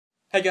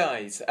Hey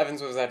guys,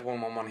 Evans with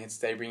Z111 here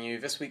today bringing you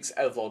this week's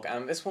EVlog,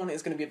 and this one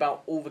is going to be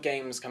about all the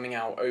games coming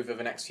out over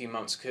the next few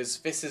months, because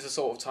this is the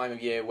sort of time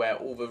of year where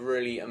all the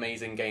really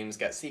amazing games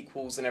get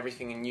sequels and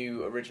everything and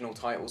new original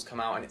titles come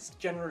out, and it's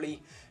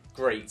generally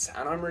great,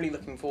 and I'm really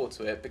looking forward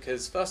to it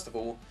because, first of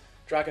all,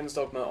 Dragon's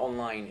Dogma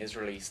Online is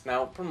released.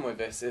 Now, the problem with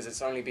this is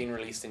it's only been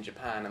released in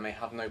Japan and they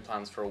have no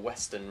plans for a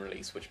Western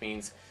release, which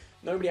means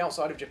nobody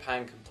outside of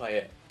Japan can play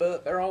it,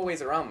 but there are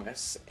ways around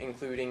this,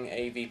 including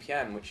a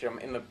VPN, which I'm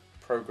in the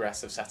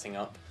progress of setting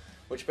up,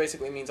 which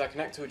basically means I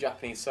connect to a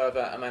Japanese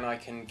server and then I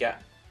can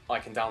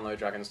download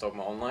Dragon's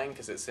Dogma Online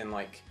because it's in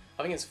I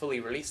think it's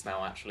fully released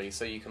now actually,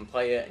 so you can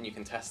play it and you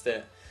can test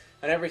it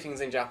and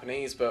everything's in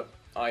Japanese, but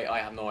I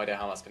have no idea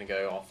how that's going to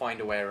go. I'll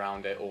find a way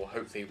around it or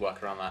hopefully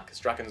work around that because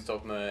Dragon's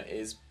Dogma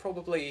is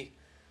probably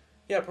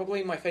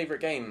my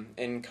favourite game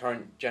in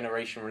current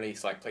generation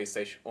release, like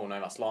PlayStation, or no,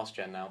 that's last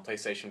gen now,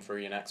 PlayStation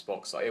 3 and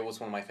Xbox. It was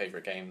one of my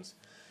favourite games.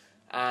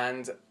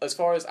 And as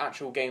far as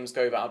actual games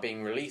go that are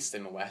being released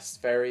in the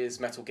West, there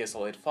is Metal Gear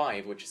Solid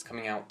 5, which is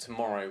coming out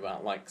tomorrow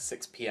at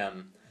 6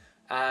 PM.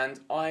 And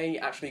I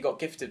actually got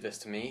gifted this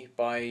to me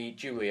by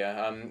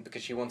Julia,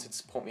 because she wanted to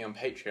support me on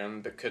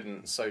Patreon but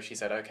couldn't, so she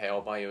said, okay, I'll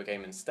buy you a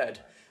game instead.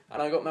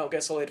 And I got Metal Gear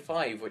Solid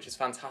 5, which is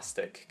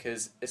fantastic,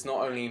 because it's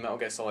not only Metal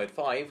Gear Solid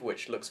 5,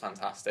 which looks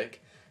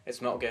fantastic,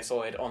 it's Metal Gear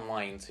Solid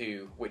Online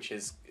too, which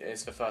is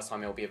the first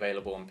time it'll be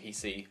available on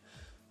PC.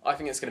 I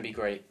think it's going to be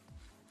great.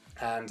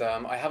 And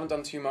I haven't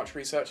done too much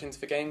research into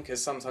the game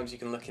because sometimes you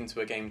can look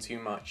into a game too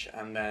much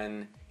and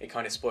then it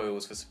kind of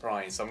spoils the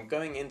surprise. So I'm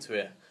going into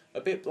it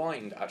a bit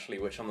blind actually,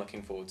 which I'm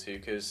looking forward to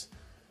because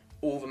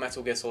all the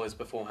Metal Gear Solids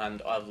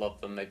beforehand, I've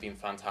loved them, they've been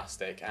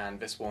fantastic, and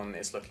this one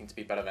is looking to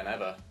be better than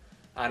ever.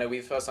 And it'll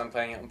be the first time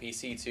playing it on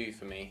PC too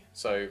for me,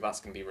 so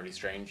that's going to be really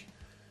strange.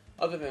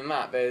 Other than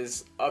that,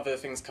 there's other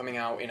things coming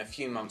out in a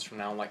few months from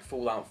now, like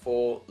Fallout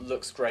 4,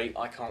 looks great,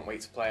 I can't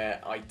wait to play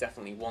it, I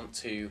definitely want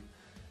to.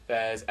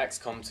 There's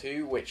XCOM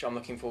 2, which I'm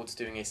looking forward to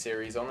doing a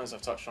series on, as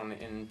I've touched on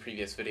in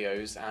previous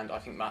videos, and I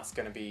think that's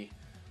going to be,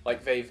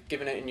 they've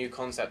given it a new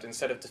concept.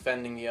 Instead of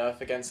defending the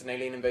Earth against an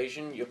alien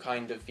invasion,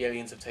 the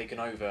aliens have taken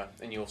over,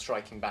 and you're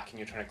striking back and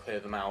you're trying to clear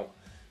them out.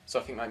 So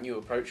I think that new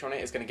approach on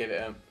it is going to give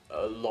it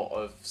a lot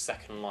of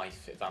second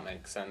life, if that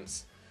makes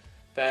sense.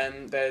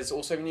 Then there's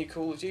also new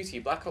Call of Duty,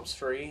 Black Ops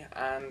 3,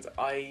 and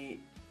I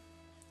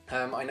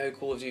know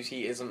Call of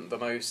Duty isn't the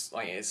most,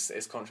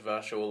 it's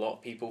controversial. A lot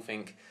of people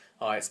think,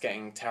 it's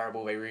getting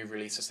terrible, they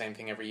re-release the same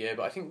thing every year,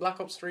 but I think Black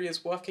Ops 3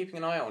 is worth keeping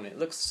an eye on. It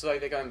looks as though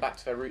they're going back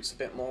to their roots a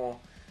bit more,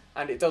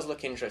 and it does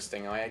look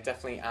interesting. I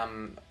definitely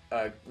am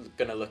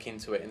going to look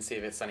into it and see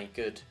if it's any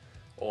good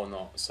or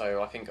not,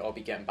 so I think I'll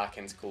be getting back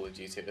into Call of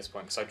Duty at this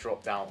point, because I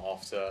dropped out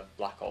after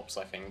Black Ops,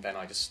 I think, then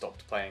I just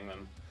stopped playing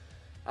them.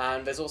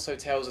 And there's also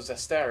Tales of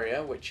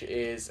Zestiria, which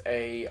is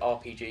a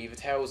RPG. The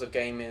Tales of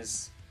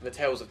Games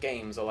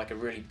are like a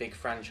really big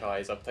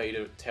franchise. I've played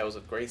Tales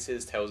of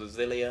Graces, Tales of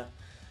Xillia,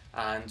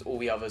 and all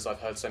the others.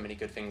 I've heard so many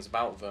good things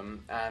about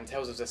them, and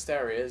Tales of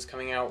Zestiria is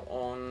coming out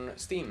on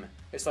Steam.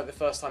 It's like the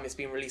first time it's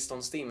been released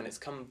on Steam, and it's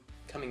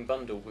coming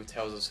bundled with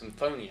Tales of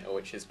Symphonia,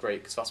 which is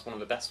great because that's one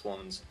of the best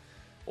ones,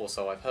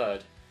 also I've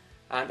heard.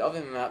 And other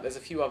than that, there's a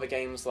few other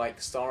games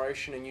like Star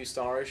Ocean and New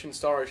Star Ocean.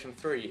 Star Ocean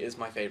 3 is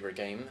my favourite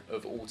game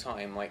of all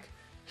time,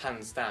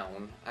 hands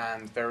down,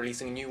 and they're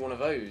releasing a new one of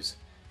those,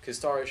 because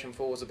Star Ocean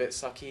 4 was a bit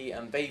sucky,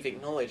 and they've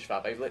acknowledged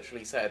that. They've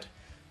literally said,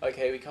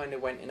 okay, we kind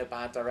of went in a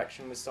bad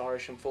direction with Star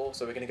Ocean 4,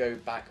 so we're going to go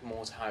back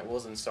more to how it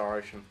was in Star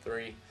Ocean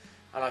 3,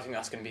 and I think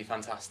that's going to be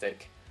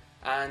fantastic.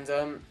 And,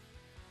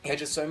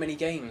 just so many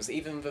games,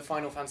 even the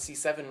Final Fantasy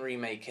VII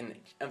remake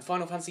and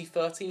Final Fantasy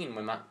XIII,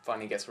 when that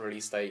finally gets a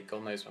release date,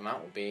 God knows when that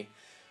will be.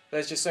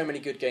 There's just so many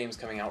good games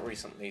coming out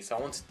recently, so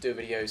I wanted to do a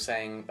video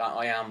saying that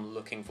I am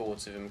looking forward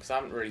to them, because I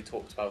haven't really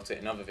talked about it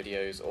in other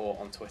videos or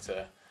on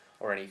Twitter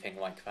or anything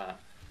like that.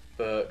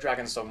 But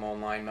Dragon's Dogma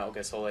Online, Metal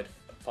Gear Solid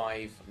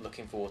 5,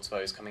 looking forward to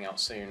those coming out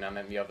soon, and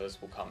then the others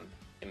will come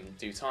in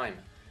due time.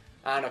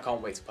 And I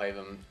can't wait to play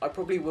them. I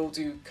probably will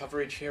do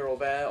coverage here or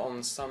there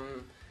on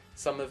some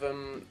of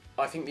them.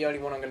 I think the only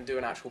one I'm going to do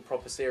an actual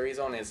proper series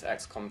on is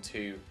XCOM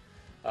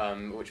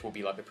 2, which will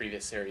be like the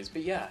previous series.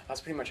 But yeah,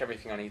 that's pretty much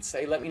everything I need to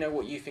say. Let me know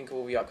what you think of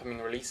all the upcoming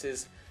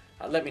releases.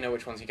 Let me know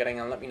which ones you're getting,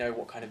 and let me know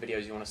what kind of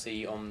videos you want to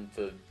see on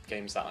the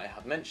games that I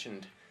have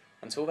mentioned.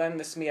 Until then,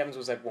 this is me, Evans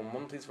with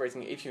Z11. Please rate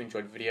it if you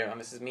enjoyed the video, and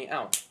this is me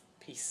out.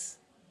 Peace.